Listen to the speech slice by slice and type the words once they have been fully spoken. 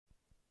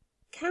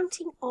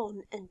Counting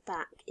on and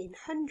back in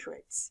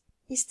hundreds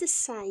is the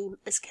same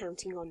as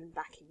counting on and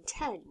back in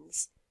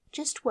tens,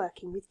 just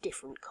working with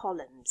different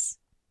columns.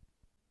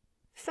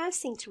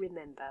 First thing to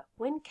remember,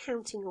 when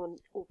counting on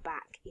or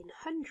back in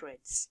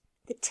hundreds,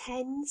 the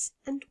tens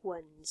and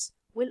ones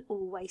will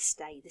always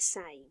stay the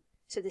same.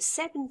 So the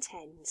 7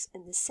 tens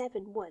and the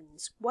 7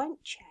 ones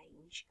won't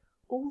change,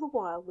 all the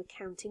while we're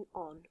counting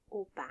on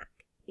or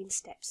back in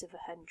steps of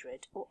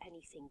 100 or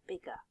anything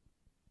bigger.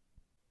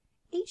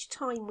 Each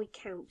time we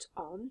count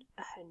on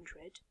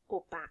 100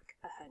 or back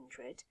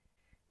 100,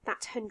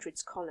 that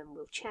hundreds column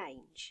will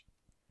change.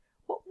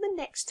 What will the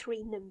next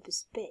 3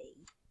 numbers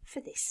be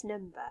for this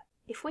number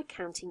if we're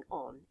counting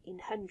on in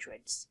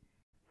hundreds?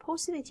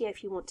 Pause the video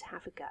if you want to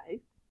have a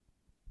go.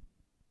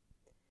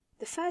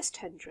 The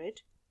first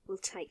 100 will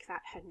take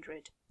that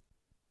 100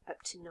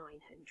 up to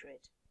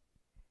 900.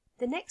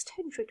 The next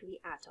 100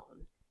 we add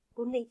on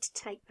will need to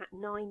take that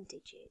 9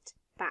 digit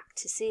back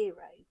to 0,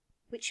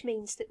 which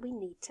means that we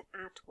need to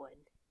add 1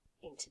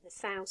 into the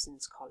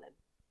thousands column.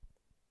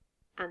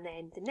 And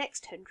then the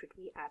next 100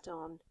 we add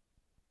on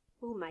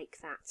will make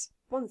that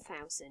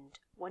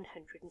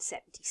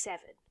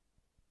 1177.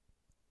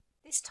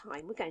 This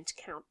time we're going to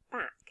count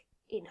back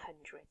in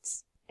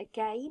hundreds.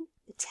 Again,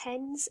 the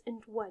tens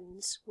and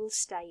ones will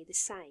stay the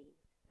same.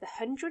 The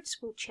hundreds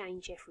will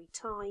change every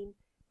time.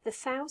 The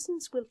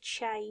thousands will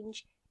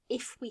change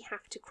if we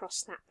have to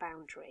cross that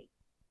boundary.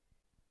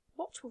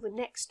 What will the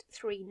next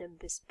 3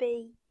 numbers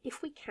be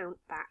if we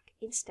count back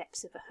in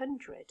steps of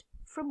 100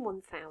 from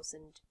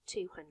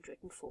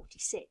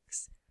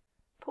 1246?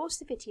 Pause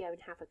the video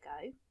and have a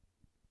go.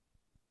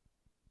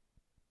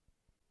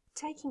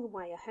 Taking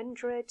away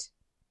 100,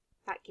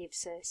 that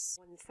gives us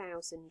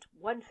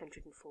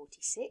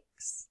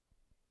 1146.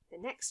 The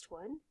next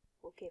one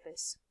will give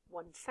us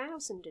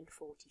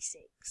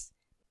 1046.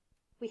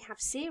 We have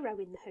 0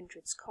 in the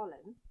hundreds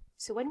column,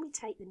 so when we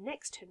take the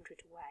next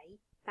 100 away,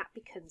 that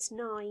becomes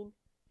 9,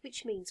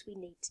 which means we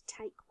need to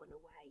take 1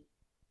 away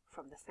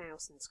from the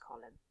thousands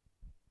column,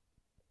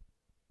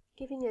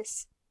 giving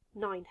us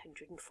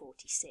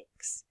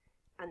 946.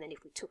 And then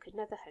if we took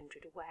another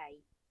 100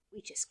 away,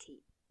 we just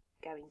keep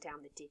going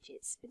down the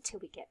digits until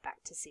we get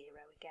back to 0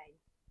 again.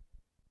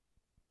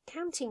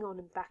 Counting on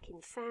and back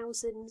in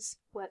thousands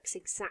works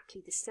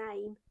exactly the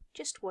same,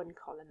 just 1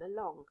 column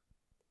along.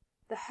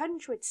 The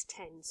hundreds,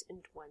 tens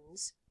and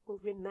ones will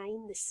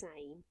remain the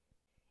same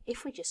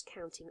if we're just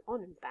counting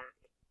on and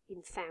back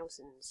in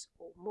thousands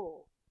or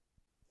more.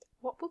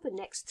 What will the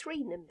next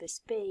 3 numbers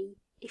be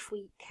if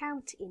we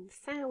count in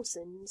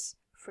thousands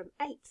from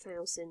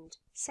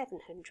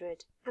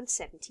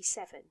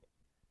 8,777?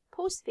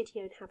 Pause the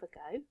video and have a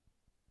go.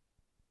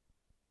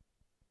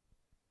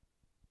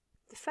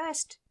 The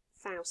first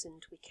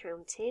 1000 we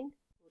count in,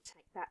 we'll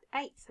take that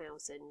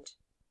 8,000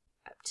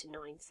 up to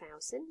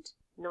 9,000,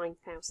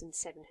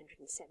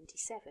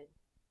 9,777.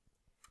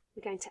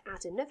 We're going to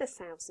add another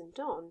 1,000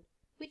 on,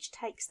 which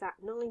takes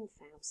that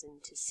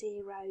 9,000 to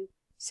 0,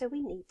 so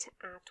we need to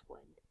add 1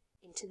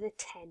 into the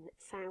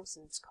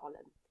 10,000s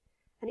column.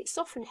 And it's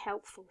often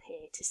helpful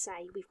here to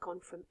say we've gone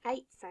from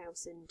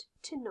 8,000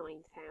 to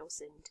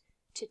 9,000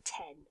 to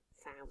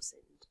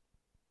 10,000.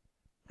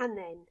 And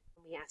then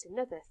when we add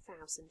another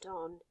 1,000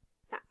 on,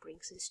 that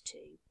brings us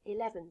to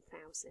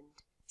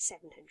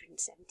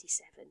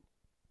 11,777.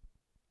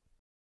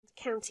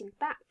 Counting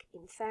back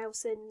in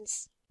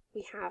thousands,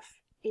 we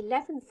have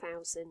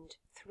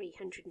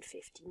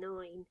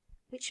 11,359,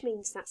 which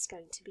means that's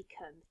going to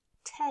become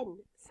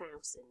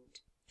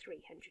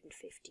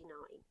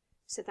 10,359.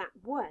 So that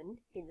 1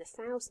 in the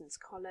thousands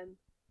column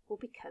will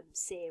become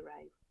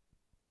 0.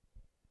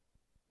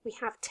 We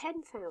have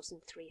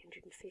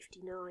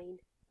 10,359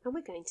 and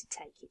we're going to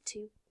take it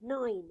to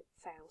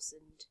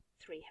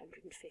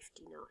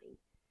 9,359,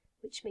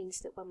 which means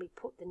that when we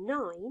put the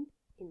 9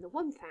 in the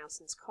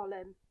 1000s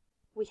column,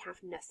 we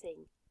have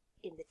nothing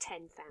in the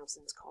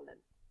 10,000s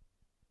column.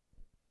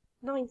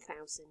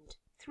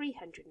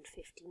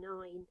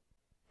 9,359,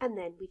 and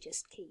then we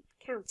just keep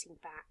counting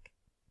back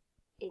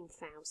in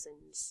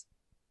thousands,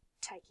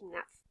 taking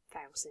that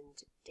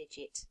 1000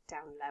 digit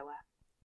down lower